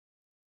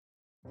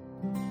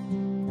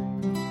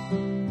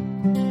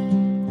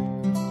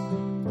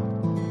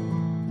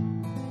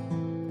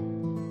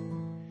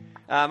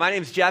My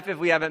name's Jeff, if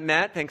we haven't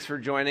met. Thanks for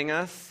joining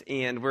us.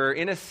 And we're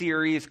in a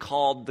series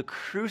called The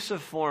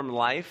Cruciform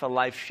Life, a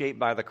life shaped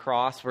by the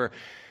cross. We're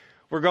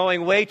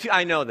going way too,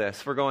 I know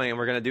this, we're going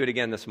to do it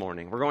again this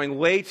morning. We're going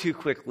way too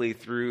quickly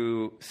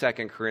through 2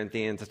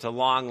 Corinthians. It's a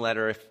long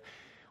letter. If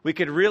we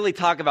could really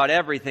talk about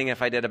everything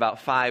if I did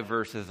about 5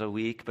 verses a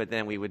week, but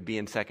then we would be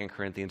in 2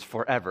 Corinthians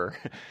forever.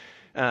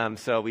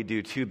 So we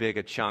do too big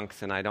of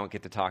chunks, and I don't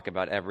get to talk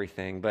about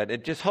everything. But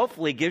it just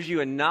hopefully gives you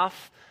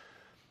enough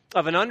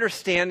of an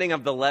understanding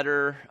of the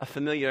letter, a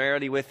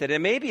familiarity with it,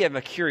 and maybe of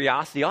a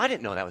curiosity. Oh, I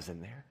didn't know that was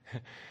in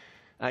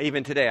there.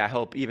 Even today, I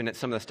hope, even at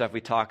some of the stuff we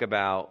talk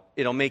about,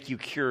 it'll make you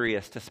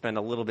curious to spend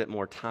a little bit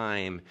more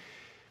time,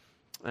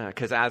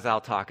 because as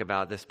I'll talk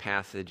about, this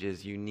passage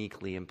is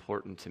uniquely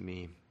important to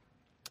me.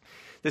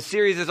 The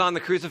series is on the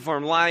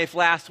cruciform life.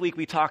 Last week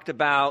we talked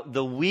about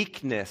the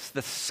weakness,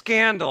 the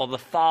scandal, the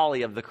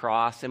folly of the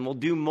cross, and we'll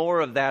do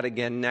more of that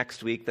again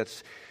next week.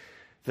 That's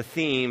the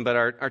theme, but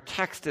our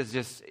text is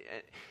just,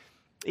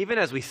 even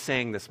as we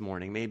sang this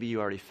morning, maybe you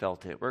already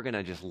felt it, we're going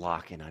to just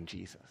lock in on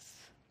Jesus.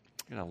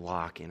 We're going to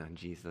lock in on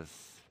Jesus.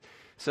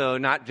 So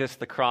not just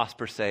the cross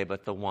per se,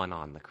 but the one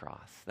on the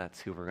cross.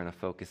 That's who we're going to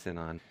focus in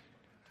on.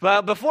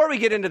 But before we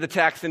get into the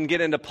text and get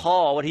into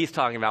Paul, what he's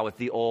talking about with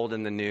the old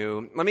and the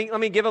new, let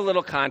me give a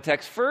little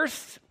context.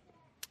 First,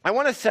 I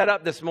want to set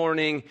up this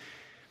morning,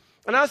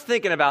 and I was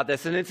thinking about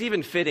this, and it's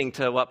even fitting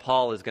to what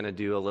Paul is going to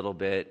do a little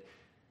bit.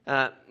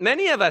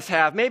 Many of us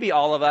have, maybe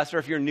all of us, or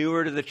if you're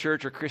newer to the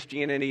church or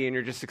Christianity and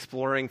you're just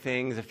exploring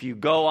things, if you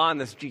go on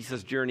this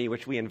Jesus journey,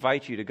 which we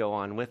invite you to go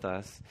on with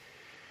us,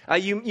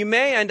 you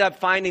may end up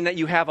finding that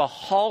you have a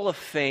hall of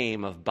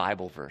fame of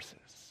Bible verses.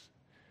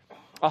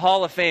 A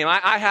hall of fame.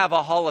 I have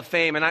a hall of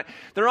fame, and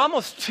they're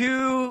almost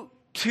two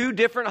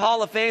different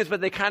hall of fames, but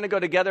they kind of go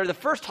together. The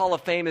first hall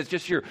of fame is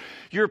just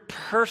your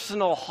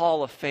personal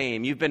hall of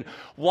fame. You've been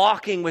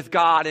walking with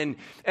God, and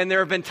there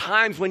have been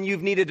times when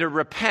you've needed to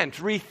repent,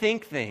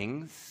 rethink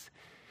things.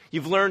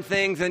 You've learned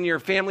things in your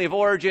family of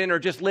origin or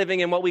just living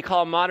in what we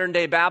call modern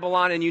day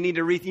Babylon, and you need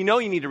to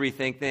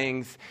rethink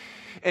things.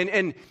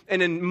 And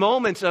in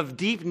moments of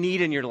deep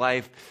need in your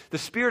life, the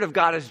Spirit of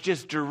God has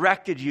just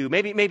directed you.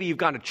 Maybe you've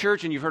gone to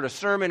church and you've heard a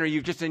sermon, or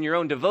you've just in your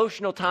own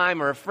devotional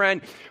time, or a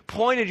friend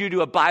pointed you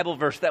to a Bible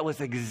verse that was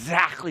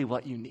exactly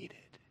what you needed.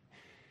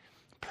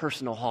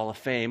 Personal hall of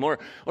fame. Or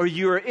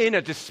you're in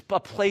a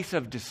place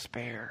of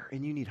despair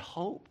and you need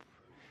hope.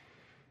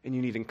 And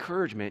you need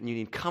encouragement and you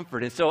need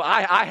comfort. And so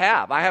I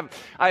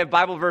have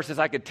Bible verses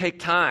I could take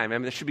time. I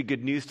mean, this should be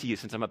good news to you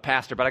since I'm a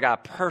pastor, but I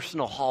got a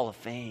personal hall of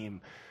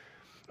fame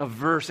of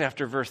verse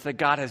after verse that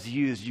God has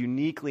used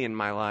uniquely in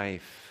my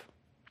life.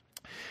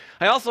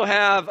 I also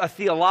have a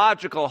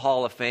theological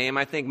hall of fame.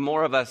 I think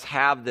more of us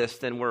have this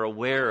than we're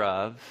aware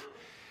of.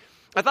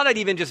 I thought I'd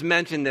even just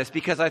mention this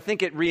because I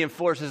think it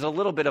reinforces a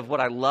little bit of what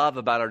I love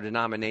about our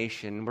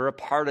denomination. We're a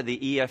part of the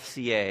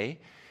EFCA.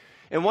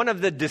 And one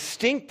of the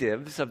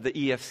distinctives of the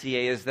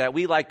EFCA is that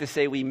we like to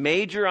say we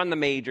major on the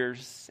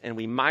majors and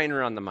we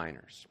minor on the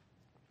minors.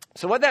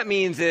 So what that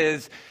means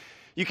is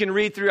you could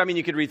read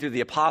through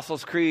the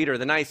Apostles' Creed or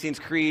the Nicene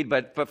Creed,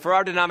 but for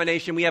our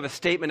denomination, we have a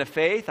statement of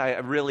faith. I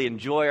really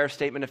enjoy our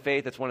statement of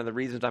faith. That's one of the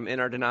reasons I'm in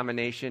our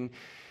denomination.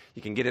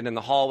 You can get it in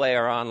the hallway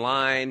or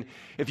online.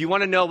 If you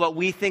want to know what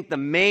we think the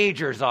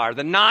majors are,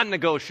 the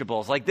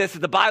non-negotiables, like this,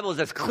 the Bible is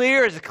as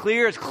clear.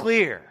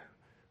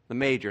 The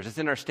majors, it's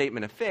in our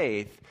statement of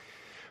faith.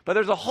 But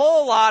there's a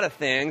whole lot of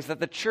things that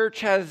the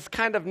church has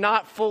kind of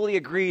not fully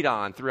agreed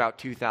on throughout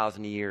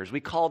 2,000 years. We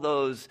call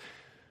those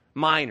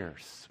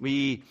minors.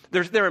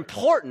 They're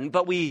important,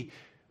 but we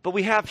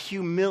have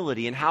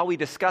humility in how we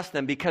discuss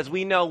them, because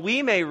we know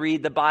we may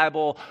read the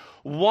Bible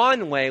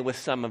one way with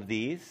some of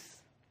these,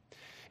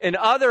 and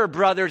other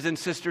brothers and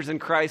sisters in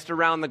Christ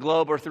around the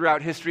globe or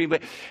throughout history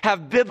but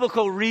have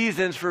biblical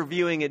reasons for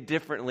viewing it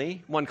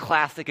differently. One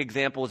classic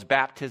example is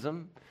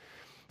baptism.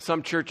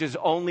 Some churches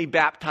only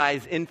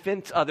baptize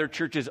infants. Other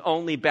churches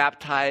only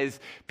baptize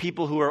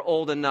people who are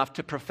old enough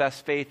to profess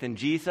faith in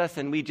Jesus,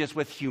 and we just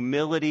with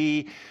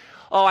humility,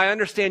 oh, I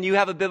understand you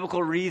have a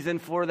biblical reason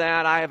for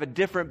that. I have a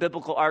different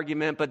biblical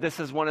argument, but this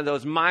is one of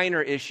those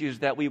minor issues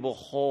that we will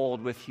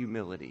hold with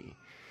humility.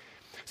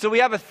 So we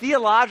have a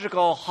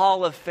theological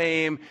hall of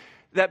fame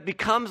that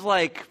becomes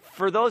like,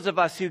 for those of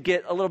us who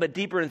get a little bit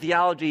deeper in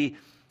theology,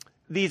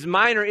 these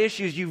minor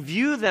issues, you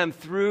view them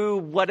through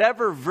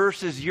whatever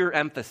verses you're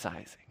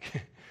emphasizing.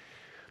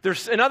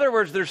 In other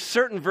words, there's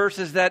certain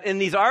verses that in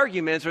these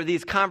arguments or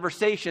these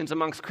conversations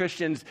amongst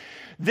Christians,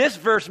 this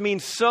verse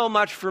means so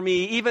much for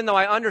me. Even though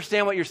I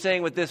understand what you're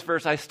saying with this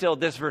verse,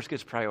 this verse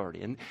gets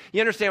priority. And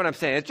you understand what I'm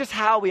saying? It's just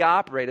how we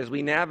operate as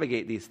we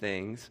navigate these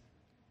things.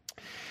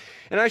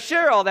 And I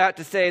share all that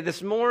to say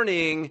this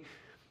morning,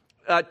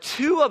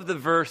 2 of the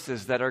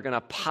verses that are going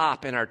to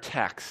pop in our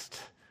text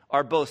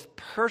are both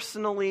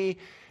personally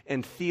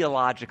and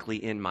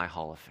theologically in my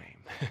hall of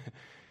fame.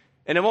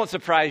 And it won't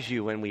surprise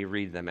you when we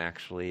read them,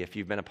 actually. If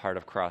you've been a part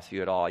of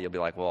Crossview at all, you'll be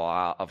like,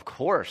 well, of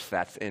course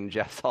that's in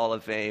Jeff's Hall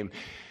of Fame.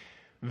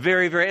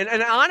 Very, very.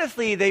 And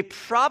honestly, they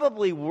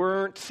probably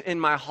weren't in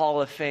my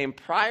Hall of Fame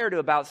prior to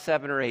about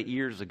 7 or 8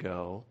 years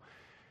ago.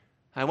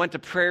 I went to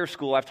prayer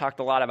school. I've talked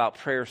a lot about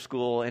prayer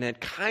school, and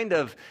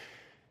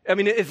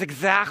it's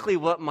exactly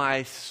what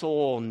my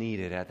soul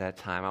needed at that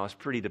time. I was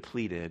pretty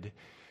depleted.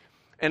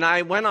 And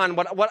I went on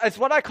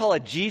what I call a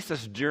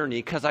Jesus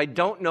journey, because I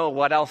don't know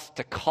what else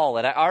to call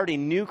it. I already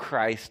knew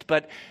Christ,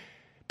 but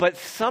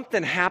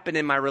something happened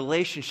in my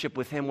relationship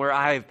with him where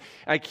I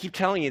keep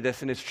telling you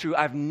this, and it's true,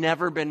 I've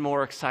never been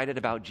more excited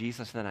about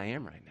Jesus than I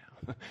am right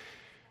now.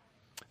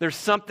 There's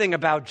something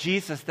about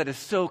Jesus that is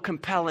so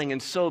compelling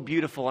and so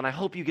beautiful, and I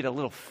hope you get a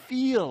little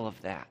feel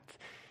of that.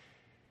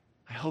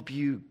 I hope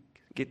you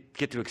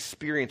get to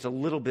experience a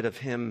little bit of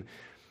him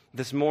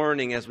this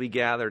morning as we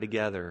gather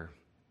together.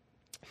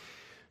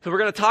 So we're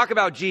going to talk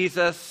about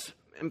Jesus,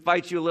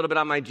 invite you a little bit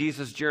on my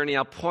Jesus journey.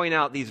 I'll point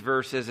out these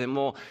verses and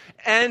we'll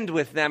end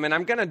with them. And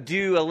I'm going to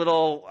do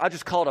I'll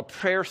just call it a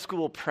prayer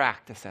school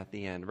practice at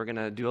the end. We're going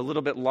to do a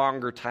little bit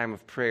longer time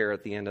of prayer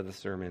at the end of the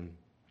sermon.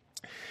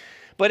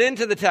 But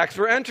into the text,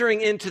 we're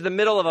entering into the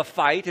middle of a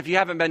fight. If you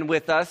haven't been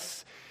with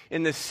us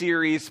in this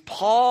series,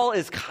 Paul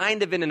is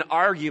kind of in an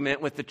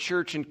argument with the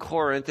church in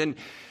Corinth. And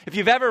if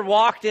you've ever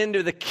walked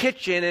into the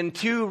kitchen and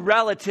two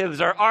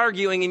relatives are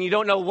arguing and you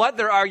don't know what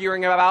they're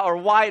arguing about or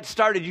why it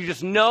started, you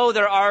just know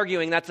they're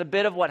arguing. That's a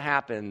bit of what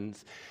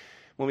happens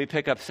when we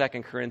pick up 2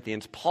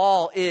 Corinthians.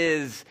 Paul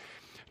is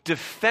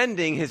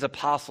defending his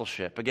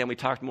apostleship. Again, we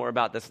talked more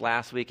about this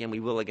last week and we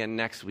will again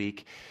next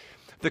week.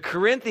 The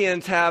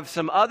Corinthians have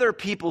some other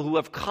people who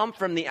have come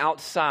from the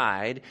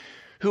outside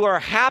who are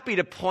happy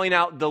to point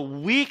out the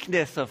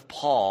weakness of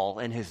Paul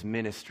and his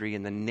ministry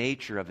and the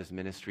nature of his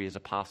ministry, his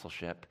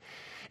apostleship,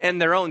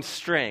 and their own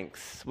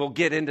strengths. We'll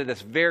get into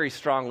this very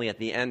strongly at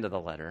the end of the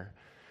letter.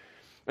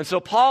 And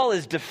so Paul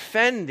is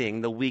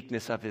defending the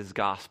weakness of his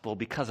gospel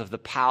because of the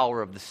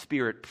power of the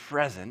Spirit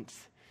present.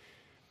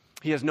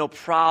 He has no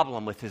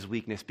problem with his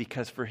weakness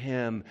because for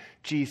him,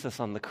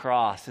 Jesus on the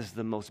cross is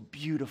the most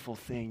beautiful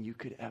thing you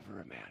could ever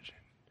imagine.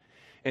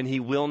 And he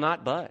will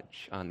not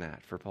budge on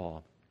that for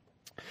Paul.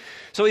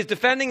 So he's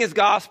defending his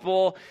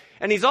gospel,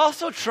 and he's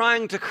also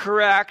trying to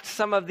correct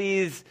some of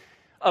these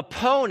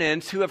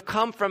opponents who have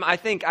come from, I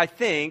think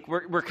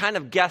we're kind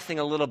of guessing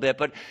a little bit,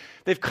 but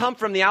they've come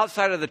from the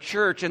outside of the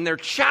church, and they're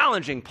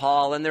challenging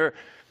Paul, and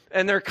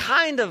they're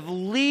kind of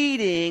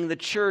leading the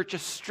church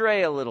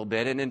astray a little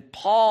bit. And then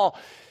Paul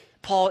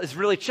is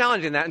really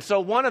challenging that. And so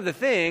one of the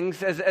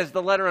things, as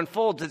the letter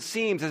unfolds, it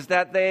seems, is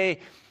that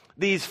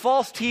these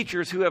false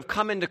teachers who have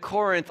come into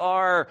Corinth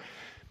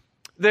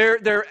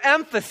They're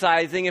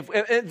emphasizing, if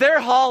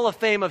their Hall of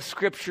Fame of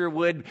Scripture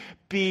would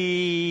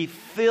be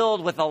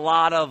filled with a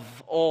lot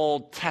of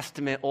Old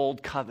Testament,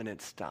 Old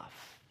Covenant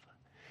stuff.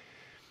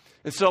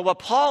 And so what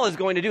Paul is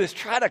going to do is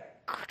try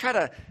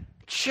to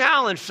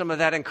challenge some of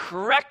that and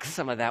correct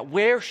some of that.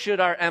 Where should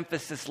our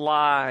emphasis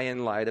lie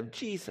in light of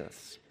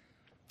Jesus?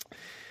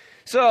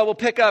 So we'll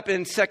pick up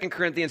in 2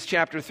 Corinthians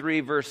chapter 3,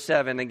 verse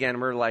 7.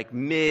 Again, we're like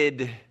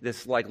mid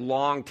this like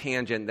long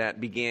tangent that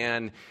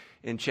began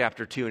in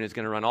chapter 2 and is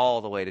going to run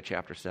all the way to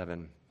chapter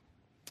 7.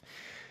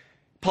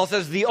 Paul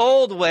says the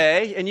old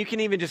way, and you can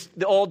even just,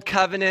 the old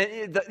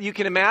covenant, you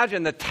can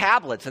imagine the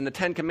tablets and the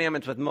 10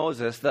 Commandments with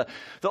Moses. The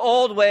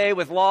old way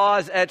with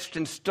laws etched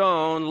in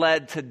stone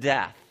led to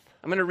death.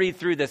 I'm going to read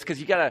through this because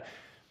you got to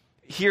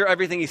hear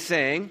everything he's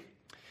saying.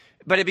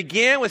 But it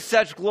began with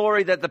such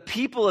glory that the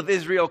people of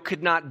Israel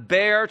could not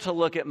bear to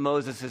look at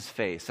Moses'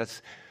 face.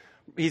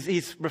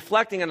 He's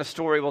reflecting on a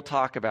story we'll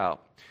talk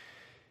about.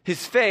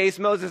 His face,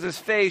 Moses'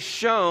 face,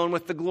 shone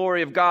with the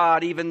glory of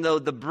God, even though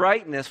the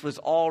brightness was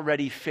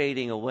already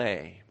fading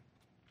away.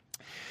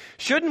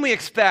 Shouldn't we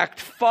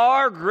expect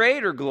far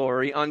greater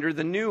glory under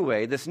the new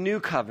way, this new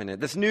covenant,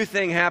 this new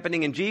thing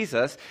happening in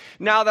Jesus,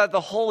 now that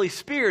the Holy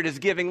Spirit is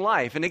giving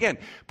life? And again,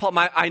 Paul,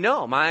 I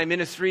know my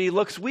ministry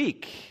looks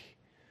weak.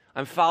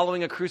 I'm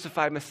following a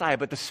crucified Messiah,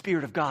 but the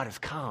Spirit of God has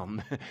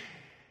come.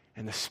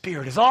 And the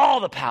Spirit is all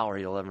the power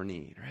you'll ever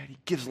need, right? He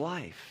gives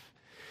life.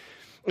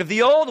 If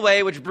the old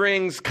way, which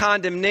brings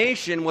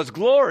condemnation, was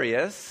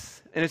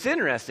glorious, and it's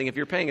interesting if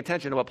you're paying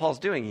attention to what Paul's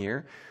doing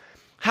here,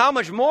 how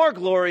much more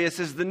glorious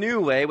is the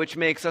new way, which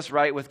makes us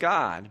right with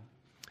God?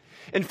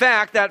 In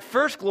fact, that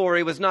first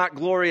glory was not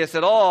glorious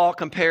at all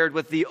compared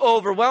with the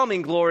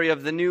overwhelming glory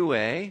of the new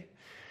way.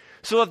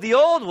 So if the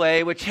old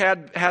way, which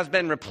has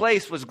been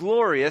replaced, was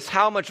glorious,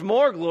 how much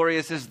more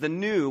glorious is the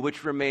new,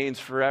 which remains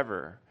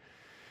forever?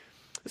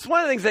 It's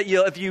one of the things that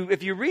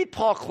if you read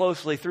Paul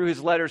closely through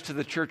his letters to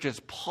the churches,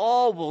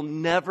 Paul will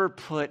never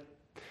put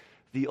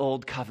the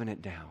old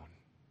covenant down.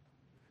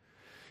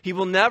 He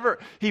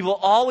will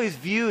always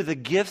view the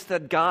gifts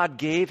that God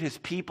gave his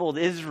people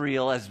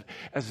Israel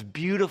as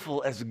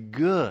beautiful, as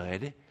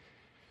good.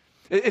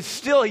 It's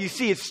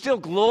still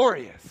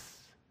glorious.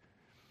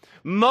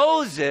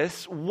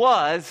 Moses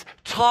was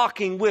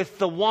talking with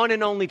the one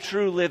and only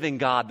true living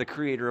God, the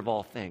creator of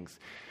all things.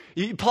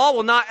 Paul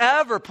will not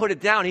ever put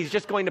it down. He's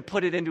just going to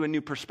put it into a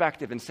new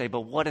perspective and say,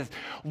 but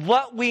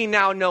what we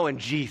now know in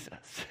Jesus?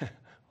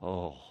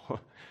 What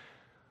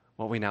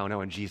what we now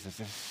know in Jesus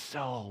is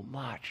so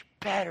much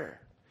better.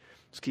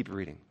 Let's keep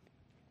reading.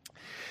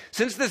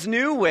 Since this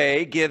new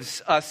way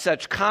gives us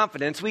such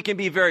confidence, we can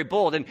be very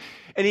bold. And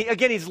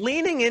he's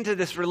leaning into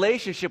this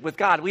relationship with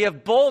God. We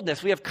have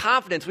boldness, we have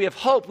confidence, we have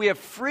hope, we have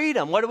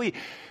freedom. What do we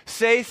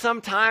say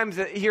sometimes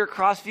here at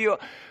Crossview?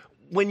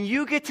 When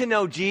you get to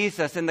know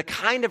Jesus and the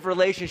kind of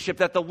relationship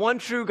that the one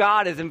true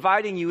God is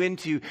inviting you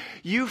into,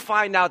 you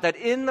find out that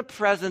in the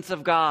presence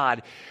of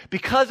God,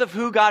 because of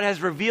who God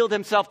has revealed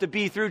himself to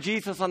be through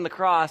Jesus on the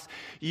cross,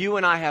 you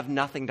and I have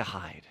nothing to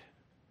hide.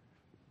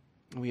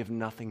 We have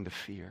nothing to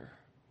fear.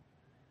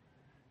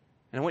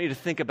 And I want you to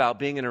think about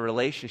being in a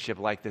relationship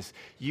like this.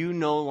 You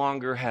no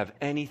longer have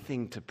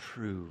anything to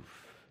prove.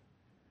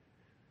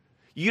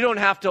 You don't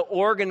have to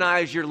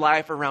organize your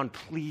life around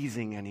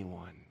pleasing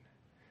anyone.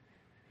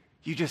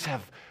 You just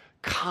have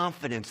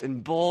confidence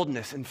and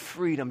boldness and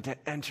freedom to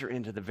enter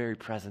into the very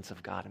presence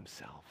of God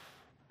himself.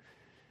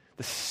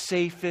 The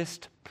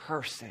safest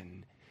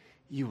person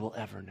you will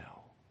ever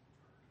know.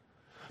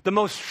 The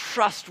most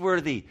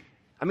trustworthy.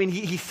 I mean,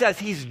 he says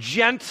he's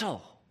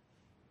gentle.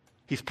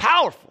 He's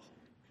powerful.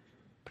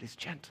 He's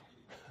gentle.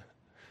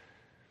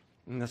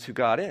 And that's who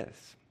God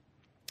is.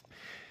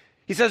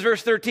 He says,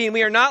 verse 13,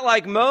 we are not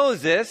like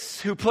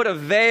Moses, who put a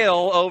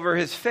veil over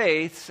his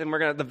face, and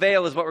the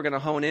veil is what we're going to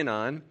hone in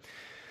on.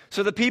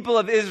 So the people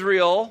of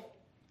Israel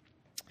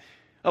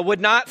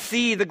would not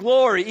see the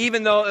glory,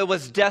 even though it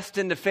was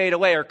destined to fade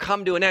away or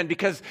come to an end,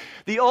 because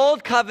the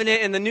old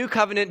covenant and the new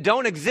covenant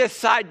don't exist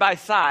side by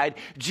side.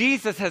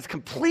 Jesus has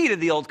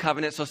completed the old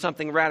covenant, so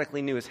something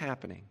radically new is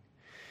happening.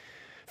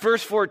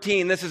 Verse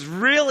 14, this is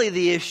really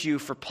the issue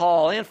for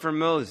Paul and for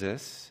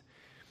Moses.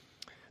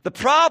 The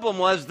problem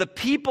was the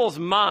people's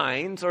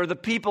minds or the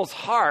people's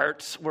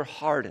hearts were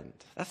hardened.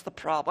 That's the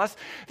problem.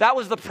 That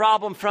was the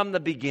problem from the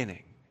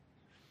beginning.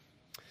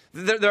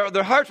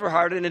 Their hearts were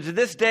hardened, and to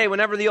this day,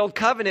 whenever the old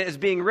covenant is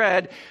being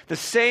read, the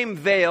same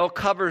veil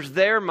covers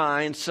their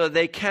minds so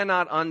they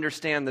cannot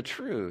understand the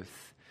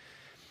truth.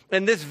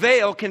 And this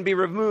veil can be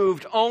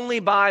removed only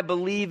by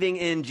believing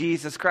in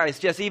Jesus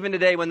Christ. Yes, even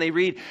today when they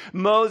read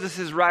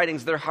Moses'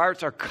 writings, their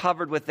hearts are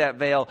covered with that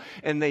veil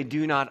and they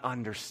do not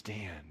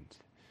understand.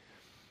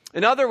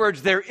 In other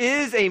words, there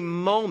is a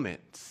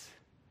moment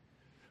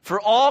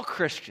for all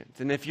Christians,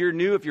 and if you're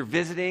new, if you're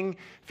visiting,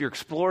 if you're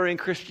exploring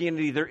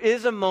Christianity, there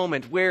is a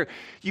moment where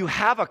you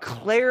have a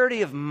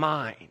clarity of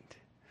mind,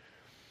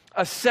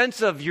 a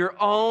sense of your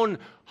own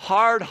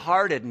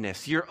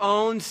hard-heartedness, your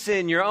own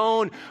sin, your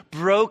own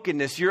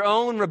brokenness, your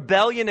own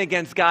rebellion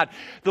against God,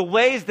 the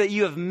ways that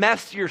you have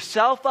messed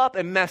yourself up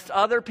and messed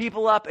other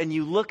people up, and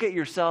you look at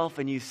yourself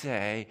and you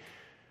say,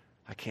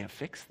 I can't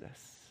fix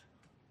this.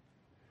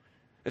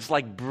 It's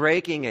like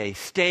breaking a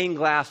stained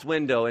glass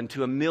window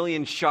into a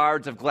million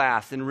shards of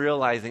glass and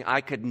realizing I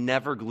could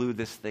never glue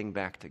this thing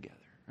back together.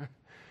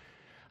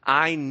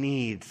 I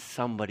need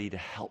somebody to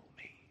help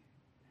me.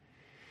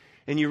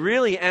 And you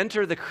really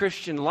enter the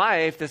Christian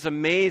life, this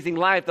amazing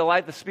life, the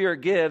life the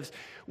Spirit gives,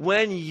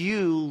 when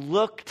you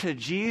look to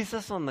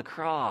Jesus on the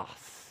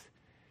cross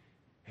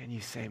and you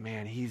say,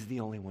 man, he's the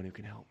only one who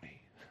can help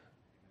me.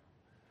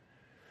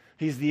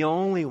 He's the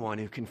only one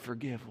who can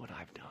forgive what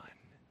I've done.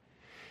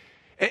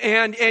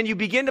 And you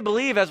begin to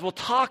believe, as we'll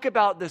talk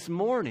about this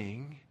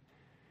morning,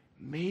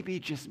 maybe,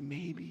 just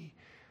maybe,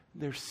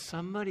 there's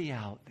somebody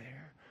out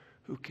there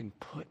who can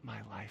put my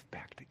life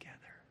back together.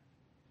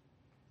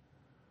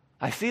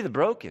 I see the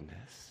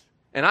brokenness,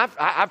 and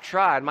I've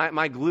tried.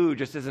 My glue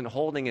just isn't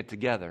holding it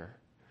together.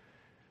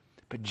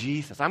 But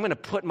Jesus, I'm going to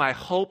put my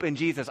hope in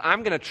Jesus.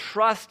 I'm going to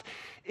trust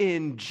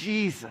in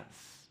Jesus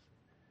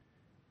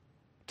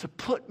to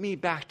put me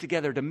back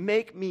together, to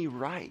make me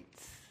right.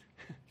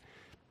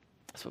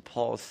 That's what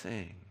Paul is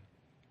saying.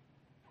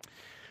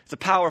 It's a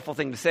powerful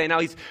thing to say.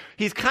 Now,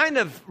 he's kind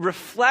of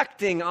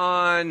reflecting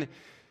on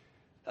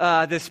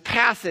this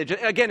passage.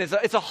 Again, it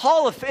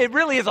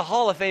really is a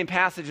Hall of Fame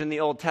passage in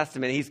the Old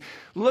Testament. He's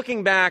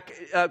looking back,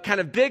 kind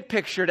of big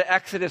picture, to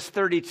Exodus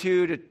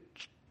 32 to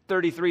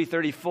 33,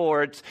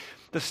 34. It's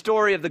the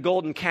story of the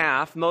golden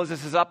calf.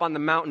 Moses is up on the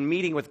mountain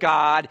meeting with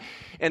God,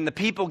 and the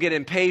people get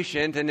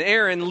impatient, and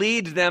Aaron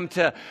leads them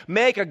to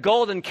make a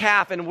golden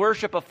calf and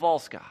worship a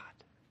false god.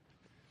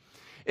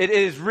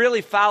 It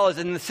really follows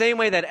in the same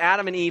way that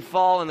Adam and Eve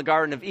fall in the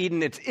Garden of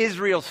Eden. It's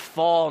Israel's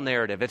fall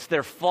narrative. It's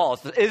their fall.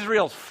 It's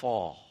Israel's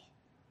fall.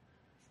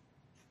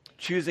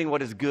 Choosing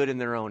what is good in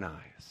their own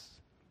eyes.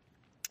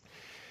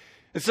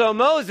 And so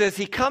Moses,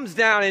 he comes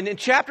down, and in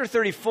chapter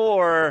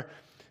 34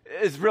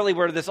 is really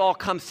where this all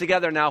comes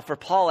together now for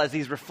Paul as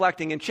he's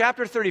reflecting. In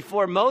chapter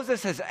 34,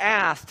 Moses has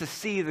asked to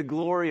see the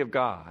glory of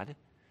God.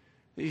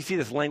 You see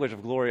this language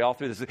of glory all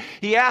through this.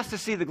 He asked to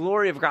see the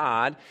glory of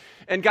God,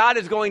 and God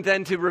is going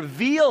then to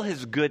reveal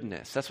his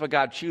goodness. That's what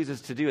God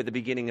chooses to do at the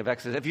beginning of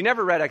Exodus. If you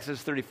never read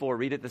Exodus 34,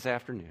 read it this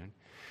afternoon.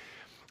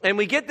 And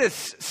we get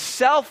this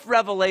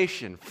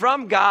self-revelation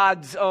from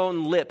God's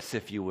own lips,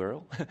 if you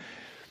will,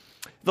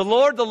 the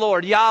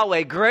Lord,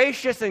 Yahweh,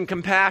 gracious and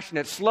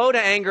compassionate, slow to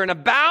anger and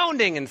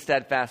abounding in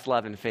steadfast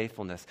love and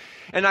faithfulness.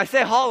 And I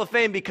say Hall of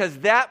Fame because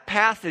that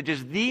passage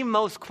is the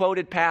most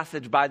quoted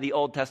passage by the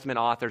Old Testament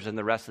authors in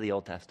the rest of the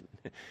Old Testament.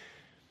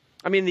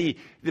 I mean,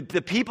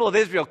 the people of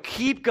Israel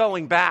keep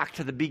going back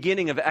to the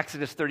beginning of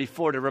Exodus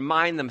 34 to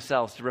remind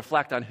themselves, to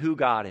reflect on who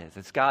God is.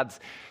 It's God's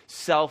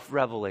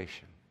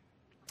self-revelation.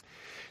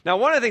 Now,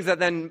 one of the things that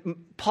then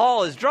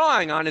Paul is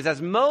drawing on is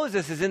as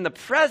Moses is in the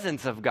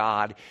presence of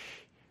God,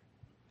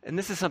 and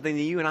this is something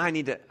that you and I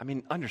need to,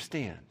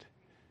 understand.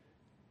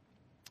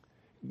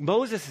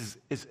 Moses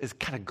is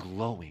kind of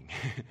glowing.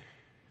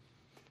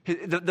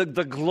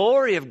 The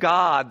glory of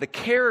God, the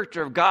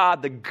character of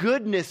God, the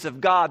goodness of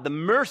God, the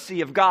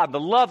mercy of God, the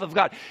love of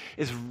God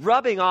is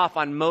rubbing off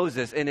on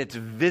Moses, and it's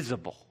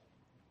visible.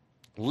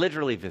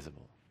 Literally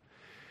visible.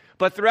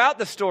 But throughout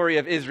the story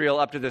of Israel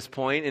up to this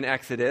point in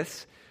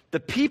Exodus, the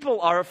people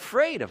are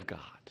afraid of God.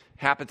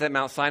 Happens at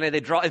Mount Sinai.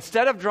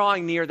 Instead of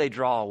drawing near, they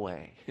draw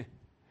away.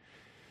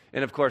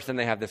 And of course, then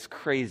they have this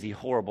crazy,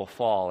 horrible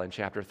fall in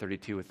chapter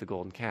 32 with the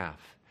golden calf.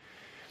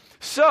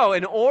 So,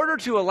 in order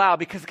to allow,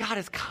 because God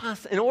is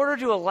constant, in order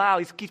to allow,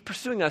 He's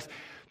pursuing us,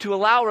 to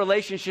allow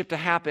relationship to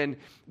happen,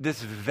 this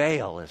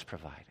veil is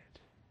provided.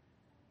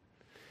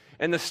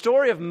 And the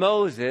story of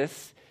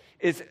Moses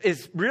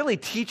is really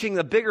teaching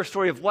the bigger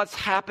story of what's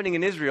happening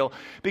in Israel,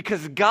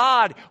 because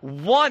God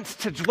wants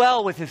to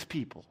dwell with His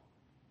people.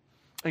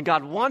 And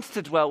God wants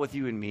to dwell with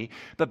you and me,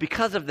 but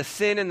because of the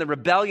sin and the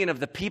rebellion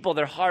of the people,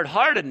 their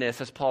hard-heartedness,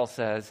 as Paul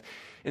says,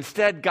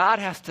 instead God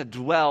has to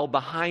dwell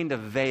behind a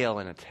veil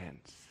in a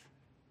tent.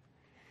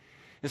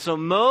 And so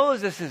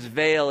Moses'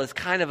 veil is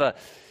kind of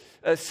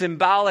a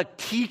symbolic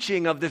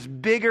teaching of this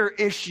bigger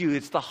issue.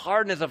 It's the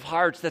hardness of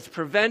hearts that's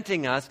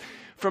preventing us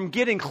from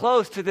getting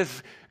close to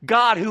this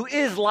God who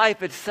is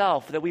life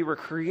itself that we were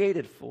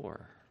created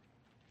for.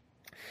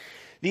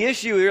 The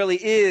issue really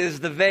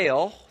is the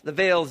veil. The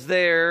veil's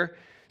there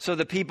so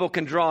the people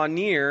can draw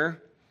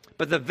near,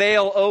 but the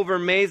veil over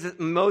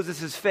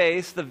Moses'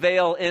 face, the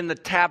veil in the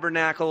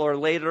tabernacle or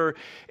later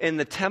in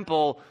the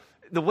temple,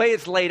 the way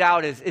it's laid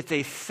out is it's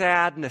a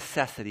sad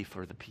necessity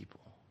for the people.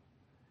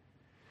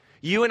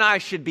 You and I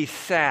should be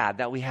sad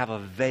that we have a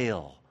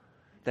veil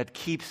that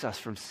keeps us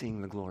from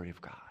seeing the glory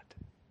of God.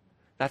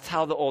 That's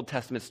how the Old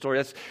Testament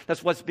story,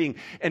 that's what's being,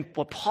 and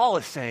what Paul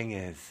is saying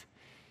is,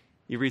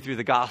 you read through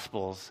the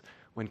Gospels,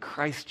 when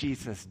Christ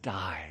Jesus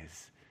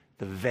dies,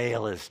 the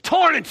veil is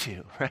torn in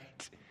two,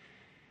 right?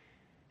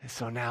 And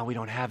so now we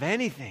don't have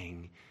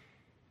anything.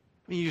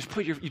 You just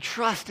you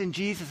trust in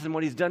Jesus and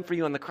what He's done for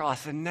you on the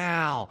cross, and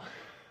now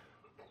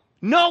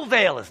no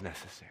veil is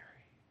necessary.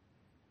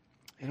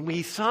 And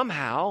we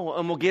somehow,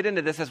 and we'll get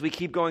into this as we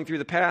keep going through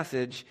the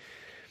passage,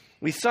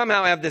 we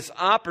somehow have this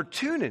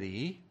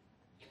opportunity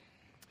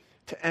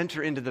to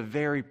enter into the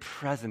very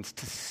presence,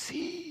 to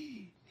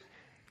see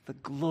the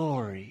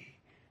glory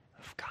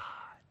of God.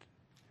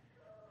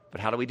 But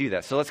how do we do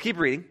that? So let's keep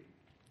reading.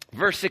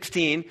 Verse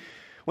 16.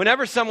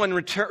 Whenever someone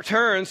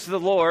returns to the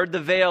Lord, the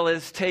veil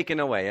is taken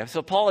away.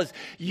 So Paul is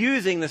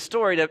using the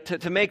story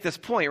to make this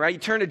point, right? You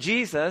turn to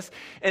Jesus,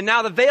 and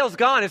now the veil's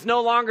gone. It's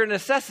no longer a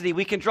necessity.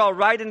 We can draw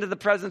right into the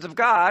presence of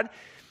God.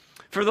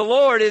 For the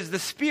Lord is the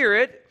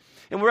Spirit,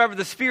 and wherever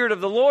the Spirit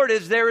of the Lord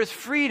is, there is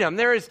freedom.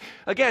 There is,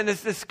 again,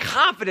 this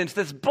confidence,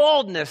 this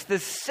boldness,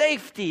 this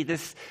safety,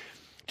 this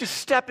just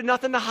step and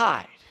nothing to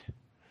hide.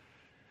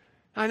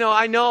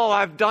 I know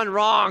I've done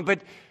wrong,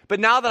 but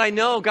now that I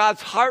know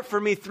God's heart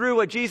for me through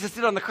what Jesus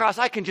did on the cross,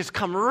 I can just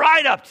come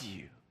right up to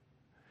you.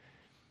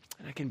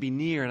 And I can be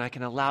near, and I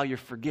can allow your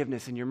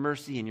forgiveness and your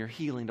mercy and your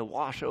healing to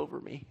wash over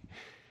me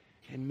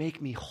and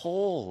make me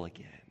whole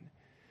again.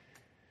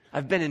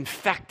 I've been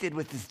infected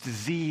with this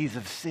disease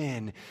of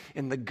sin,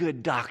 and the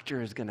good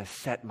doctor is going to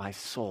set my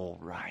soul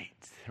right?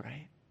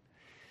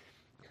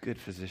 Good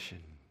physician.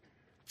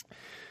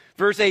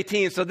 Verse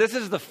 18, so this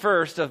is the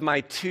first of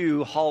my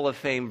 2 Hall of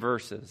Fame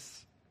verses.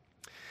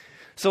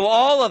 So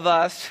all of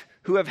us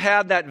who have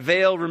had that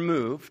veil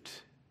removed,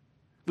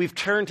 we've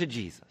turned to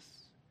Jesus.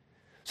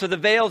 So the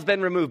veil's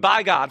been removed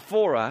by God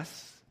for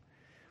us.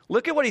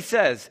 Look at what he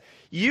says.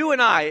 You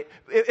and I,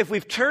 if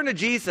we've turned to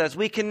Jesus,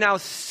 we can now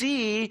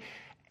see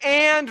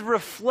and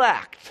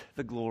reflect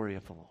the glory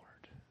of the Lord.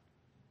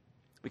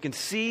 We can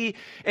see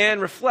and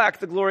reflect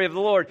the glory of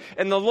the Lord.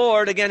 And the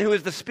Lord, again, who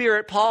is the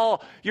Spirit,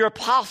 Paul, your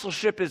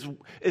apostleship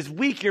is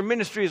weak, your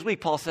ministry is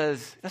weak. Paul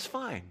says, that's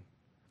fine.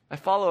 I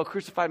follow a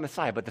crucified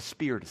Messiah, but the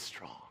Spirit is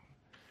strong.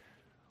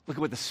 Look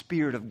at what the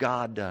Spirit of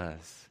God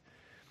does.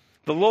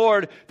 The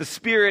Lord, the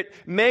Spirit,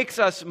 makes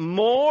us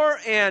more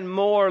and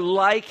more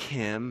like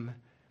Him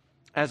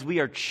as we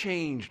are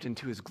changed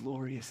into His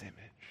glorious image.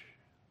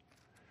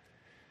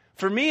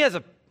 For me,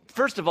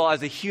 first of all,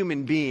 as a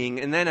human being,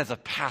 and then as a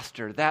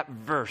pastor, that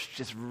verse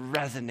just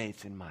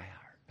resonates in my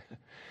heart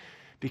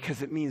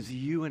because it means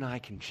you and I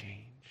can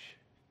change.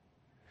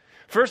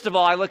 First of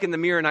all, I look in the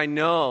mirror and I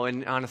know,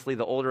 and honestly,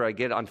 the older I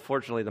get,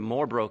 unfortunately, the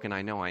more broken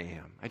I know I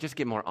am. I just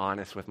get more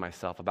honest with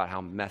myself about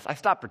how I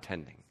stop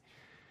pretending.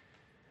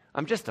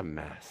 I'm just a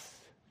mess.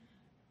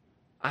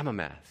 I'm a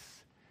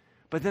mess.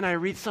 But then I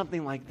read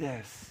something like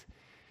this,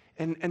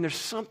 and there's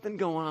something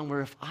going on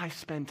where if I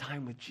spend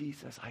time with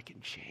Jesus, I can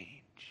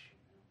change.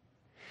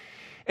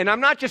 And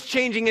I'm not just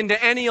changing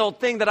into any old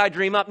thing that I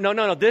dream up.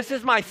 No. This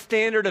is my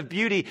standard of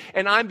beauty,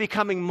 and I'm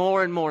becoming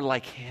more and more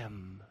like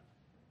him.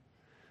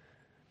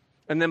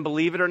 And then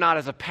believe it or not,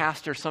 as a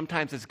pastor,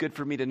 sometimes it's good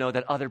for me to know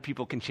that other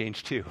people can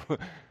change too.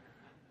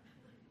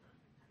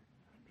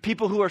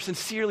 People who are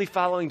sincerely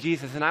following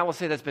Jesus, and I will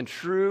say that's been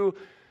true.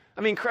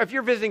 I mean, if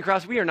you're visiting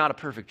Cross, we are not a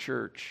perfect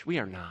church. We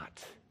are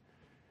not.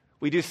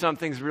 We do some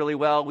things really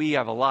well. We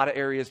have a lot of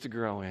areas to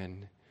grow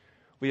in.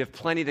 We have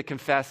plenty to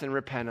confess and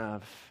repent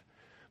of.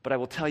 But I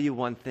will tell you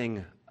one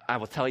thing. I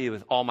will tell you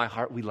with all my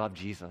heart, we love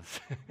Jesus.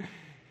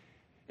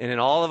 And in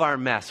all of our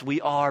mess,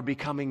 we are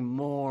becoming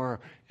more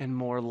and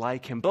more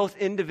like him, both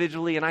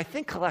individually and I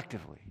think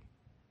collectively,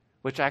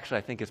 which actually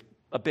I think is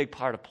a big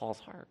part of Paul's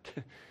heart.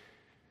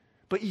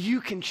 But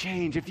you can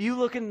change. If you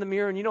look in the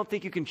mirror and you don't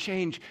think you can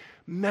change,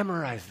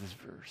 memorize this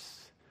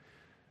verse.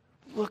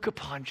 Look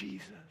upon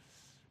Jesus.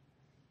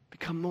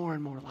 Become more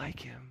and more like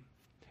him.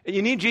 And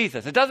you need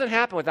Jesus. It doesn't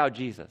happen without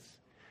Jesus.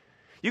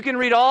 You can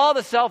read all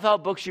the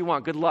self-help books you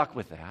want. Good luck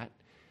with that.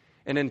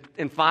 And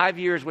in 5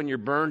 years when you're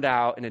burned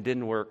out and it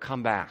didn't work,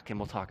 come back and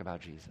we'll talk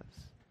about Jesus.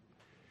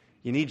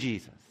 You need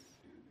Jesus.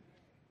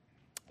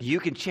 You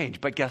can change,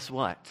 but guess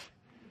what?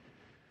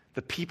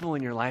 The people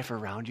in your life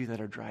around you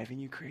that are driving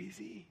you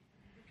crazy,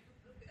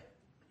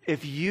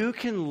 if you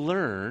can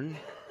learn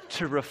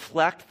to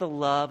reflect the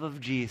love of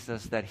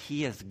Jesus that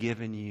he has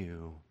given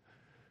you,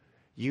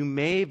 you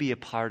may be a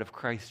part of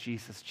Christ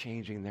Jesus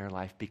changing their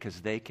life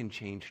because they can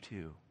change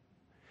too.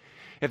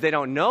 If they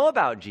don't know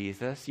about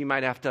Jesus, you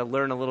might have to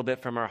learn a little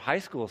bit from our high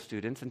school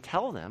students and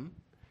tell them.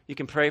 You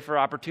can pray for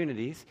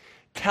opportunities.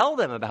 Tell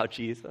them about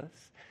Jesus.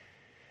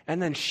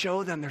 And then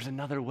show them there's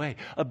another way,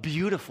 a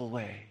beautiful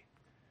way,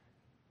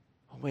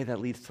 a way that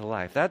leads to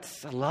life. I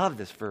love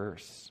this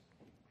verse.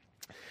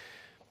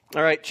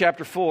 All right,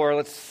 chapter 4.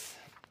 I've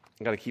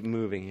got to keep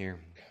moving here.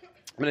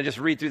 I'm going to just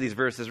read through these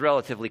verses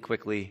relatively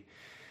quickly.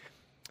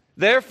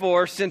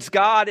 Therefore, since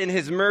God in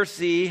his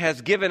mercy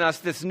has given us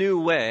this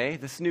new way,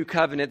 this new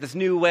covenant, this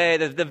new way,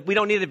 that we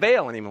don't need a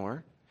veil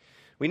anymore.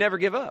 We never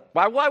give up.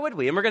 Why would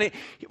we? And we're going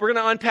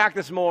to unpack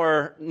this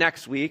more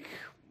next week.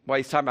 Why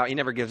he's talking about he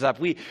never gives up.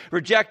 We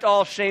reject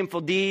all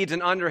shameful deeds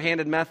and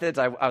underhanded methods.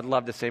 I'd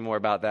love to say more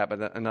about that,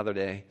 but another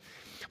day.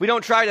 We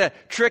don't try to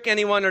trick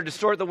anyone or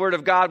distort the word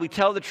of God. We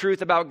tell the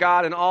truth about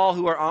God, and all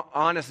who are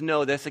honest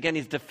know this. Again,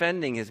 he's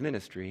defending his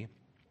ministry.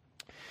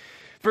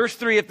 Verse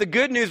 3, if the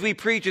good news we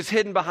preach is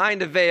hidden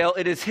behind a veil,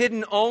 it is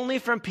hidden only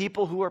from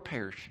people who are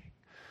perishing.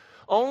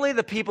 Only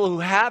the people who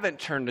haven't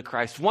turned to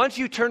Christ. Once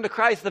you turn to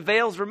Christ, the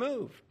veil's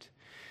removed.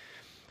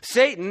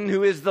 Satan,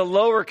 who is the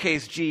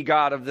lowercase g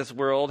god of this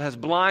world, has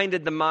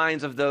blinded the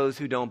minds of those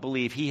who don't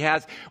believe.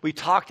 We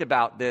talked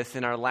about this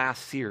in our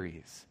last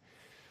series.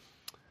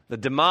 The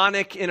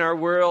demonic in our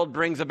world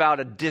brings about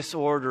a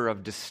disorder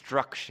of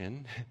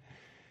destruction.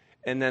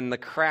 And then the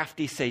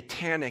crafty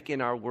satanic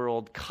in our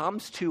world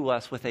comes to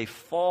us with a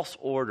false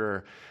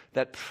order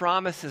that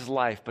promises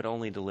life but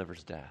only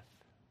delivers death.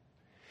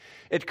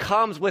 It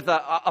comes with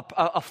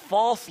a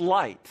false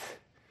light.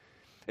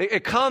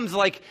 It comes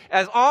like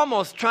as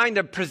almost trying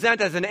to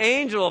present as an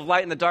angel of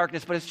light in the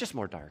darkness, but it's just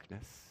more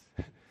darkness.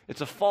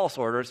 It's a false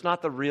order. It's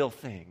not the real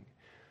thing.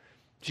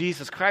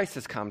 Jesus Christ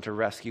has come to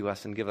rescue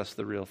us and give us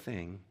the real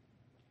thing.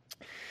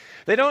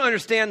 They don't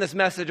understand this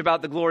message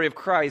about the glory of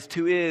Christ,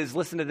 who is,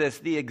 listen to this,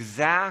 the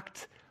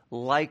exact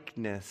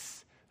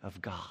likeness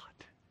of God.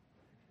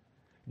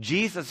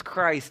 Jesus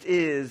Christ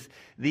is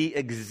the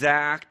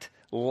exact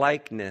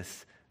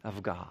likeness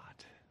of God.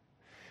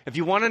 If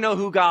you want to know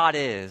who God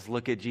is,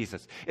 look at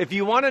Jesus. If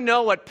you want to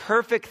know what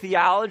perfect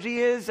theology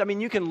is, I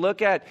mean, you can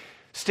look at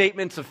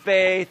statements of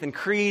faith and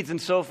creeds and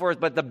so forth,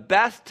 but the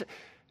best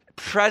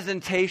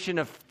presentation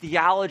of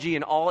theology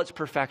in all its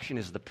perfection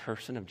is the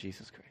person of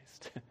Jesus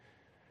Christ.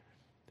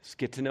 Just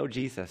get to know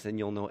Jesus and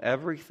you'll know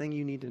everything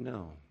you need to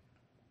know.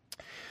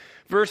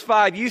 Verse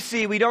 5, you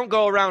see, we don't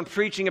go around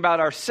preaching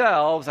about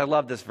ourselves. I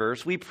love this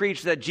verse. We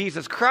preach that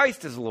Jesus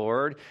Christ is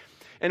Lord,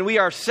 and we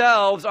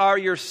ourselves are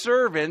your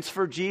servants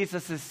for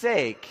Jesus'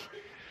 sake.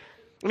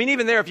 I mean,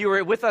 even there, if you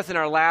were with us in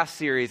our last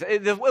series,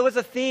 it was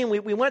a theme.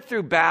 We went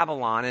through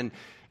Babylon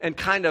and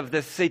kind of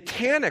this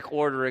satanic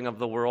ordering of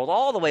the world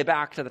all the way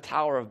back to the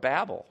Tower of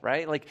Babel,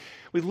 right? Like,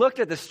 we looked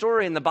at the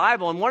story in the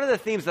Bible, and one of the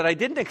themes that I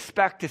didn't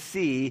expect to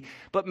see,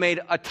 but made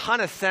a ton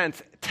of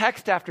sense,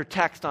 text after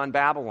text on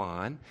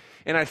Babylon,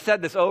 and I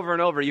said this over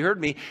and over, you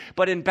heard me,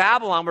 but in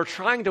Babylon, we're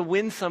trying to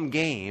win some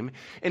game,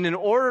 and in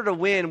order to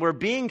win, we're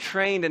being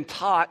trained and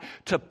taught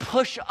to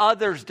push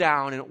others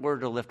down in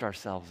order to lift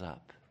ourselves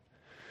up.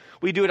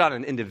 We do it on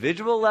an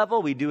individual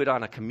level. We do it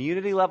on a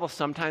community level.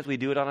 Sometimes we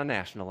do it on a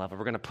national level.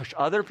 We're going to push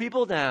other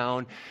people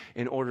down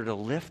in order to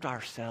lift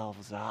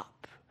ourselves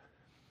up.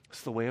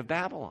 It's the way of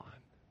Babylon.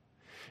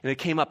 And it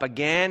came up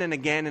again and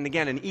again and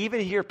again. And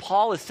even here,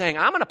 Paul is saying,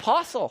 I'm an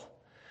apostle.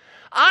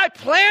 I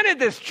planted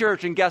this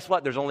church. And guess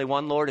what? There's only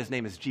one Lord. His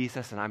name is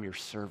Jesus, and I'm your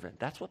servant.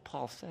 That's what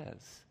Paul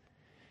says.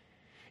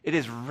 It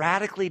is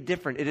radically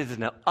different. It is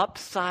an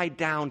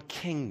upside-down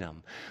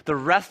kingdom. The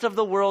rest of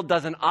the world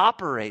doesn't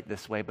operate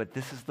this way, but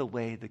this is the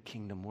way the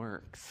kingdom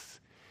works.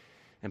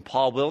 And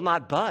Paul will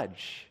not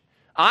budge.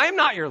 I'm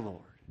not your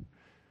Lord.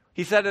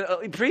 He said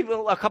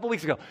a couple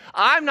weeks ago,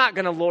 I'm not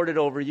going to lord it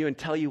over you and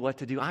tell you what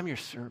to do. I'm your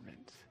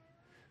servant.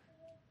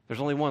 There's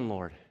only one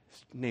Lord.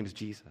 His name's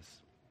Jesus.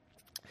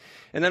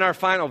 And then our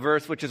final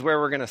verse, which is where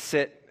we're going to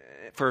sit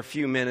for a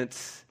few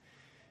minutes.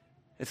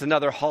 It's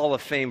another Hall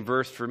of Fame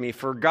verse for me.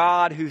 For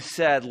God who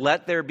said,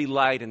 let there be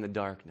light in the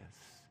darkness.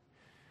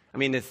 I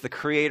mean, it's the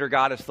creator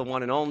God. It's the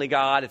one and only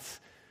God.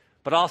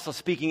 But also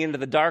speaking into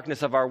the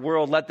darkness of our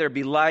world, let there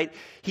be light.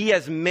 He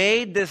has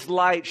made this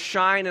light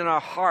shine in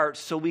our hearts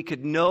so we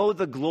could know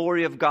the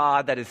glory of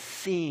God that is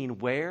seen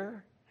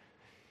where?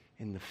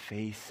 In the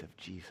face of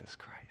Jesus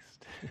Christ.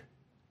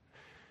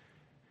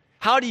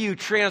 How do you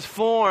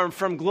transform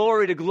from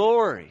glory to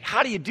glory?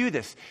 How do you do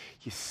this?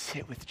 You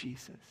sit with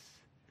Jesus.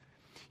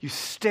 You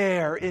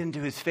stare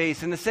into his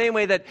face in the same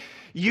way that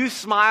you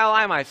smile,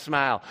 I might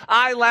smile.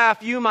 I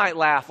laugh, you might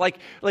laugh. Like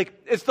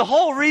it's the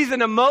whole reason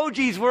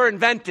emojis were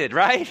invented,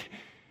 right?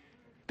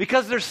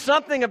 Because there's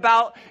something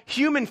about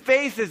human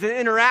faces and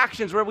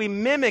interactions where we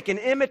mimic and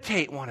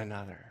imitate one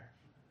another.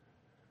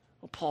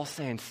 Well, Paul's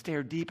saying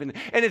stare deep. And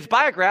it's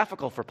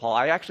biographical for Paul.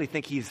 I actually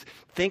think he's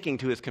thinking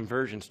to his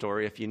conversion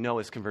story, if you know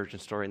his conversion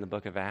story in the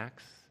book of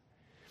Acts.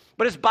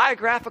 But it's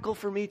biographical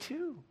for me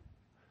too.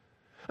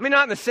 I mean,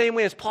 not in the same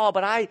way as Paul,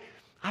 but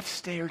I've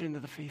stared into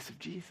the face of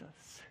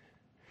Jesus.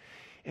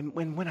 And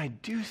when I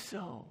do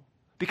so,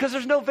 because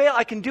there's no veil,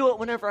 I can do it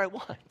whenever I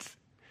want.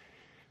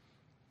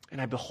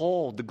 And I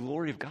behold the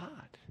glory of God.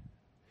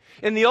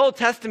 In the Old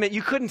Testament,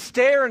 you couldn't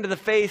stare into the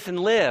face and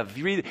live.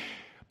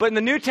 But in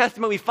the New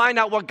Testament, we find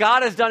out what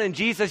God has done in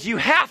Jesus. You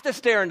have to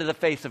stare into the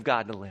face of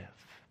God to live.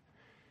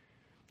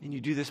 And you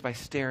do this by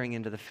staring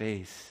into the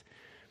face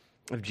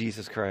of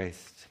Jesus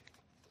Christ.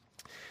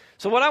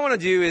 So what I want to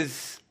do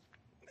is,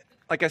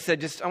 like I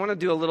said, I want to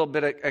do a little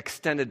bit of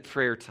extended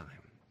prayer time.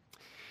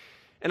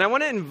 And I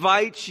want to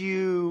invite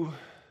you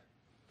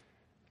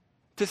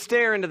to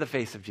stare into the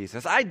face of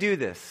Jesus. I do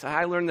this.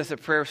 I learned this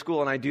at prayer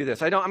school, and I do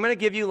this. I'm going to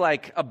give you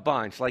like a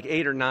bunch, like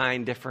 8 or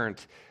 9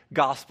 different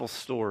gospel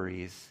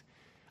stories.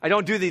 I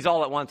don't do these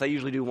all at once. I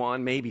usually do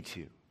 1, maybe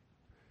 2.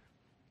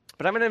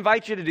 But I'm going to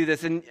invite you to do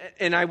this. And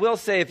I will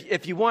say,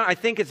 if you want, I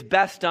think it's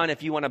best done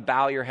if you want to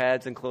bow your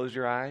heads and close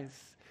your eyes.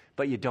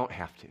 But you don't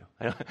have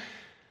to.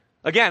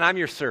 Again, I'm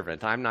your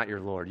servant. I'm not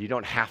your Lord. You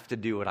don't have to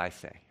do what I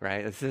say,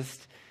 right?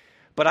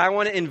 But I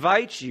want to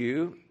invite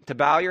you to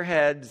bow your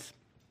heads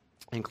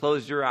and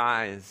close your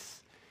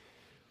eyes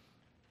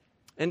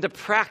and to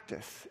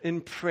practice in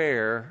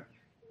prayer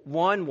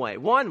one way.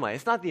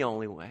 It's not the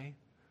only way.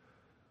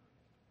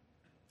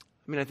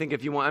 I mean, I think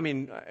if you want,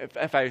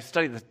 if I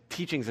study the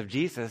teachings of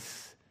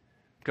Jesus,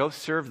 go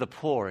serve the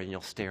poor and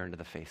you'll stare into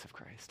the face of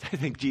Christ. I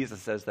think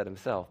Jesus says that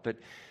himself.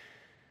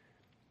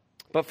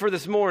 But for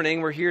this morning,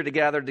 we're here to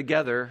gather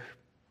together.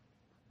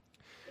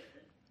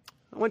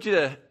 I want you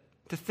to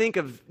think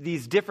of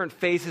these different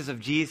faces of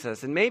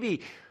Jesus, and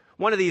maybe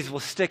one of these will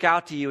stick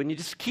out to you, and you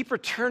just keep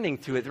returning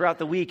to it throughout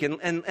the week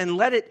and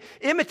let it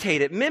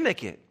imitate it,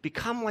 mimic it,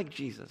 become like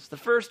Jesus. The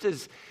first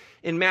is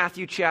in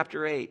Matthew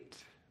chapter 8.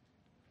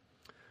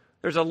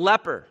 There's a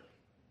leper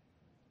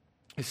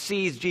who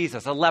sees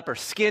Jesus, a leper,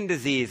 skin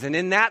disease, and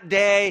in that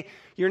day,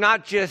 you're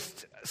not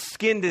just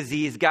skin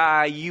disease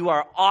guy, you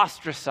are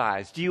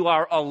ostracized. You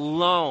are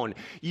alone.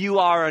 You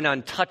are an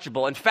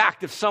untouchable. In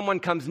fact, if someone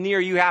comes near,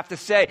 you have to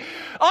say,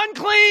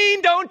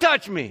 unclean, don't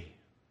touch me.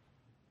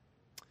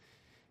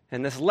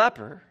 And this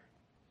leper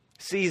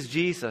sees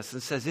Jesus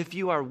and says, if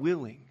you are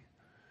willing,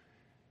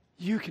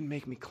 you can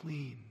make me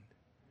clean.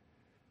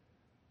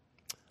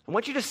 I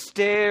want you to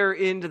stare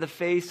into the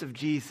face of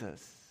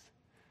Jesus.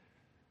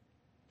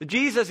 The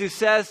Jesus who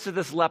says to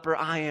this leper,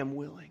 I am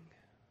willing.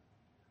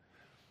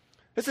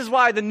 This is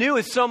why the new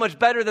is so much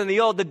better than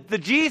the old. The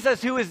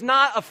Jesus who is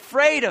not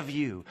afraid of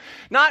you.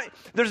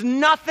 There's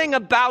nothing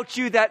about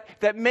you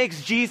that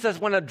makes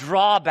Jesus want to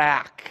draw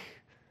back.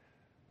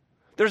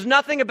 There's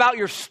nothing about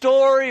your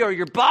story or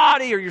your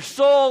body or your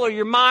soul or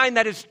your mind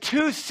that is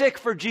too sick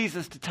for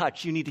Jesus to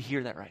touch. You need to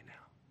hear that right now.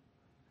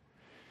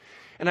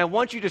 And I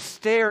want you to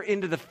stare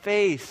into the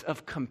face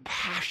of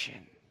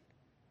compassion,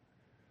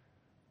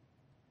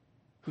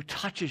 who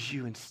touches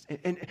you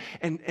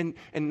and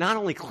not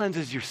only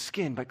cleanses your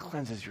skin, but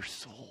cleanses your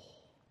soul.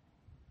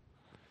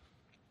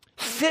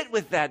 Sit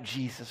with that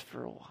Jesus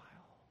for a while.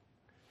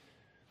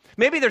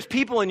 Maybe there's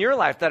people in your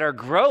life that are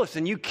gross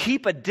and you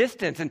keep a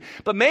distance,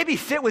 but maybe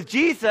sit with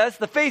Jesus,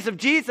 the face of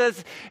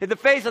Jesus, in the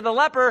face of the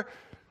leper,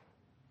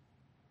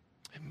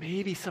 and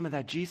maybe some of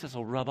that Jesus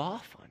will rub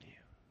off on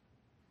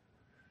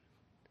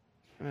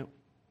you.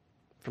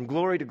 From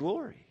glory to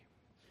glory.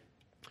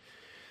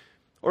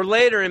 Or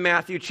later in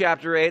Matthew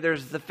chapter 8,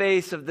 there's the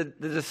face of the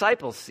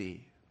disciples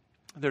see.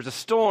 There's a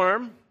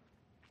storm,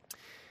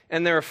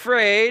 and they're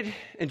afraid,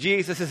 and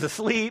Jesus is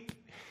asleep,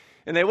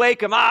 and they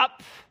wake him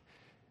up,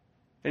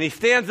 and he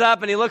stands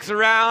up, and he looks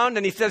around,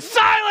 and he says,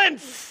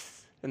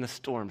 silence! And the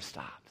storm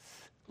stops.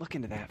 Look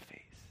into that face.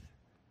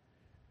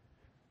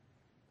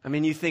 I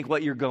mean, you think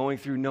what you're going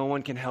through, no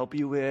one can help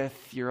you with.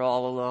 You're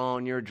all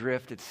alone. You're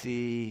adrift at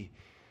sea.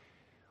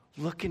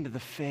 Look into the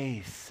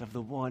face of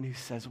the one who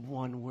says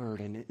one word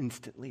and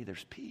instantly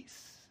there's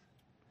peace.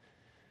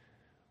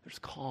 There's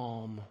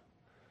calm.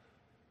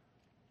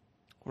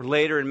 Or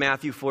later in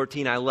Matthew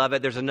 14, I love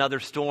it, there's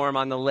another storm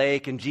on the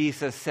lake and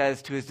Jesus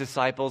says to his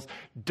disciples,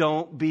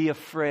 don't be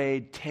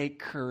afraid, take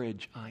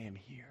courage, I am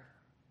here.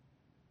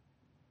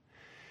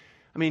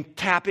 I mean,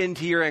 tap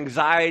into your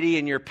anxiety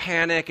and your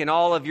panic and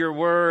all of your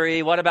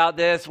worry. What about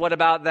this? What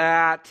about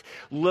that?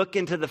 Look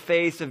into the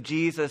face of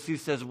Jesus who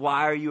says,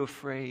 why are you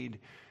afraid?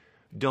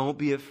 Don't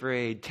be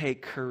afraid.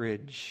 Take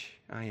courage.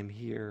 I am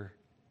here.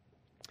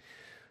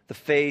 The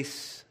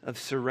face of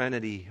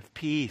serenity, of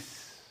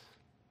peace.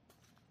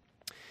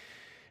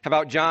 How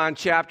about John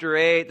chapter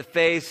 8, the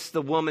face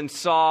the woman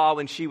saw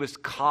when she was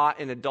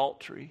caught in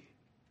adultery?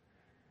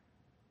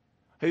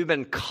 Have you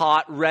been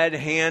caught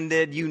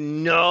red-handed? You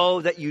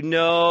know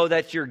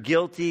that you're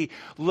guilty.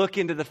 Look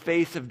into the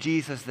face of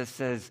Jesus that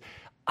says,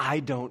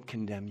 I don't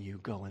condemn you.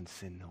 Go and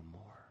sin no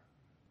more.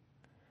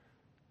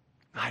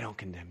 I don't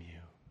condemn you.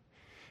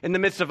 In the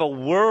midst of a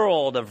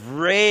world of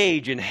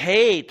rage and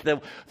hate,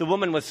 the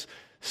woman was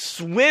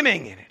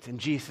swimming in it. And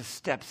Jesus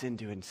steps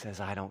into it and says,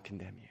 I don't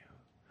condemn you.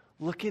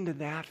 Look into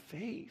that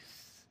face.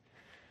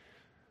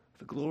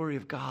 The glory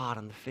of God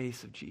on the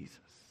face of Jesus.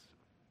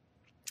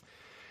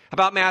 How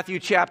about Matthew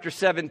chapter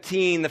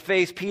 17, the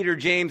face Peter,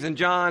 James, and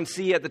John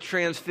see at the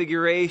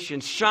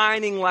transfiguration,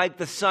 shining like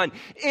the sun,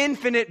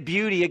 infinite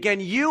beauty. Again,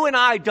 you and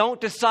I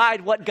don't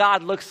decide what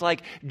God looks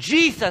like.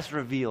 Jesus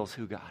reveals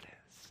who God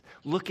is.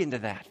 Look into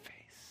that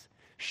face,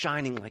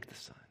 shining like the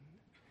sun.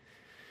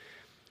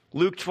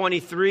 Luke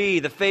 23,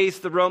 the face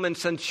the Roman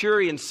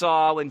centurion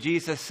saw when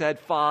Jesus said,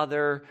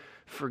 Father,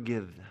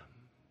 forgive them.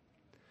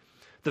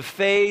 The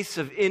face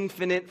of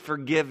infinite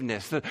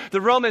forgiveness.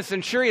 The Roman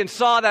centurion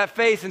saw that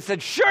face and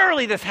said,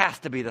 surely this has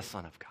to be the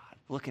Son of God.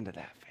 Look into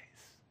that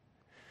face.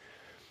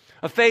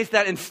 A face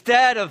that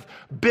instead of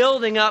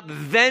building up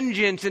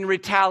vengeance and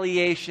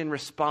retaliation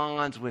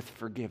responds with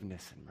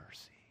forgiveness and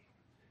mercy.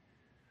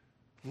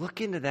 Look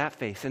into that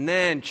face. And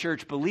then,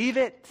 church, believe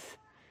it.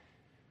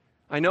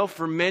 I know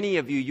for many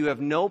of you, you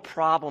have no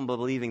problem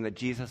believing that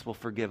Jesus will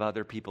forgive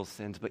other people's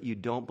sins, but you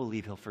don't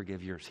believe he'll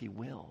forgive yours. He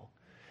will.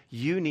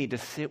 You need to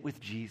sit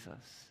with Jesus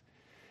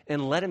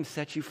and let him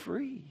set you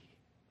free.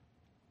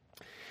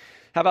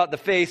 How about the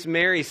face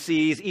Mary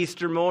sees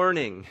Easter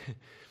morning?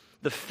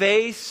 The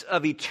face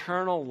of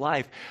eternal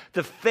life.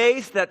 The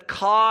face that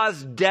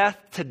caused death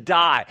to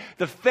die.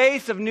 The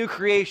face of new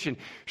creation.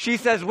 She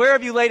says, where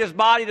have you laid his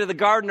body? To the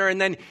gardener. And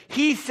then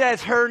he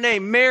says her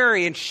name,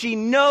 Mary, and she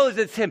knows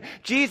it's him.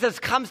 Jesus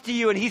comes to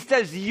you and he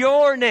says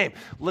your name.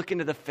 Look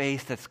into the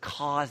face that's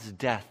caused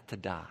death to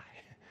die.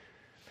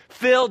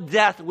 Filled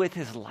death with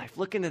his life.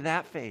 Look into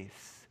that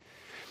face.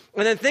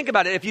 And then think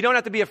about it. If you don't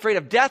have to be afraid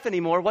of death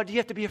anymore, what do you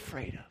have to be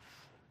afraid of?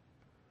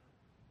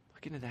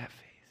 Look into that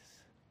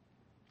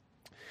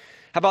face.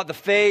 How about the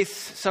face?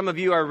 Some of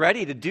you are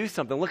ready to do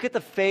something. Look at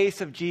the face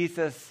of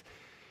Jesus.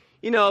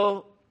 You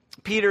know,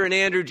 Peter and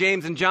Andrew,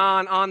 James and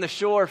John on the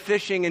shore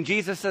fishing, and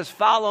Jesus says,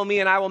 follow me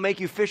and I will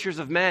make you fishers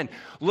of men.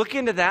 Look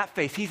into that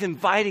face. He's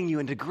inviting you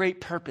into great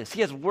purpose.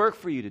 He has work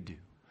for you to do.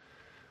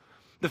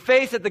 The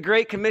face at the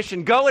Great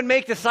Commission, go and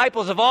make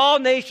disciples of all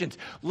nations.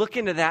 Look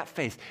into that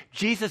face.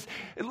 Jesus,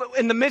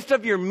 in the midst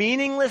of your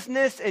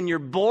meaninglessness and your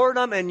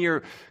boredom and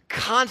your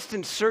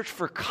constant search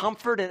for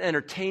comfort and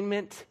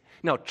entertainment,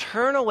 no,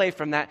 turn away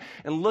from that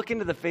and look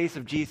into the face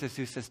of Jesus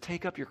who says,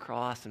 take up your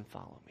cross and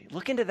follow me.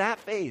 Look into that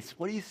face.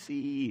 What do you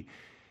see?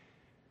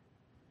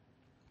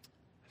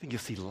 I think you'll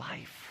see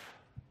life.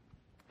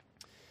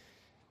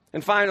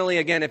 And finally,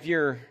 again,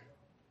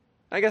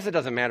 I guess it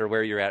doesn't matter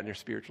where you're at in your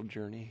spiritual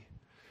journey.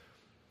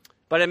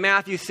 But in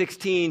Matthew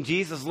 16,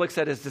 Jesus looks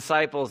at his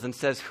disciples and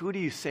says, who do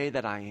you say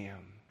that I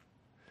am?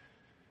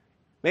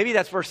 Maybe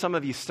that's where some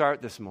of you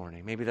start this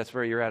morning. Maybe that's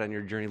where you're at on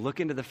your journey. Look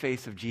into the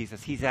face of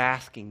Jesus. He's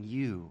asking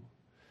you.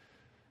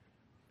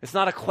 It's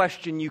not a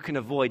question you can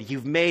avoid.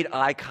 You've made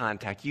eye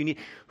contact.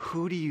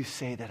 Who do you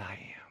say that I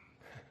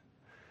am?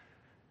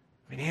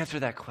 I mean, answer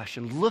that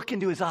question. Look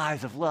into his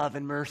eyes of love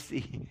and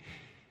mercy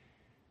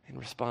and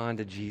respond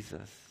to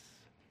Jesus.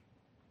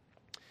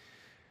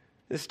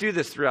 Let's do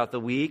this throughout the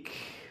week.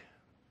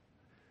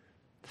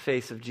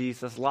 Face of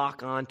Jesus,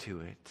 lock onto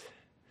it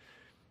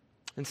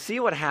and see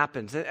what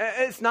happens.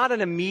 It's not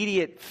an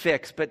immediate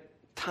fix, but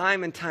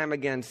time and time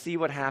again, see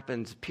what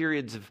happens.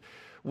 Periods of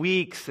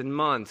weeks and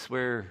months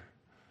where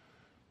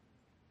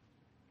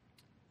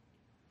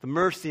the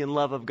mercy and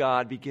love of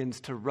God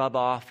begins to rub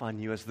off on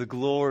you as the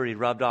glory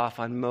rubbed off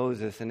on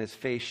Moses and his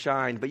face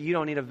shined, but you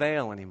don't need a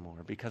veil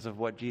anymore because of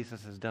what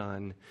Jesus has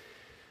done.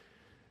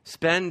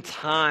 Spend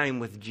time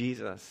with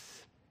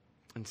Jesus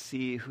and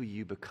see who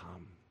you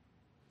become.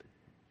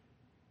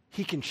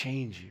 He can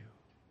change you.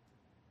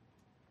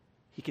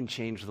 He can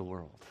change the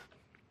world.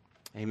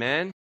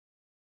 Amen?